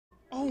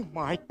Oh,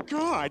 my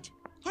God!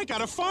 I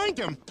gotta find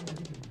him!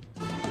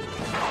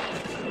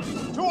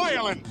 To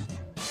Ireland!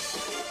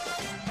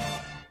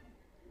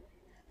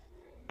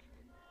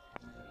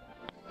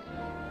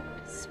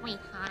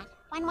 Sweetheart,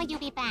 when will you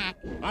be back?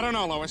 I don't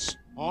know, Lois.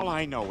 All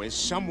I know is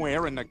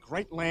somewhere in the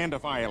great land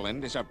of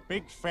Ireland is a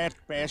big fat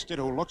bastard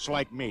who looks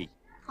like me.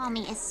 Call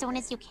me as soon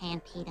as you can,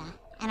 Peter.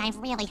 And I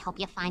really hope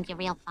you find your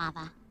real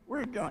father.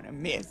 We're gonna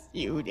miss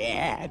you,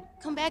 Dad.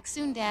 Come back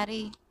soon,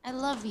 Daddy. I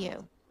love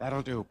you.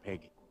 That'll do,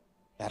 pig.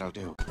 That'll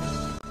do.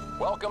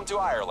 Welcome to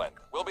Ireland.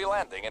 We'll be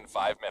landing in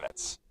 5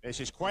 minutes.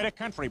 This is quite a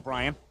country,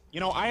 Brian. You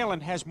know,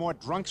 Ireland has more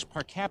drunks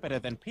per capita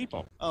than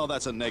people. Oh,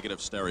 that's a negative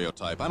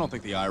stereotype. I don't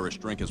think the Irish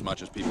drink as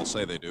much as people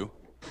say they do.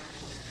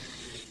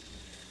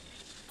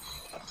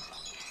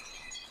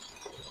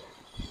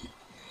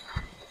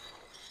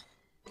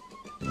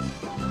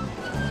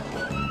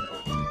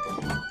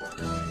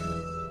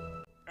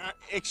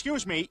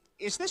 Excuse me,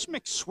 is this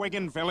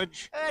McSwiggin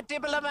Village?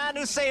 Dibble a man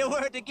who say a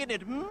word to get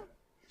it, Is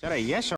that a yes or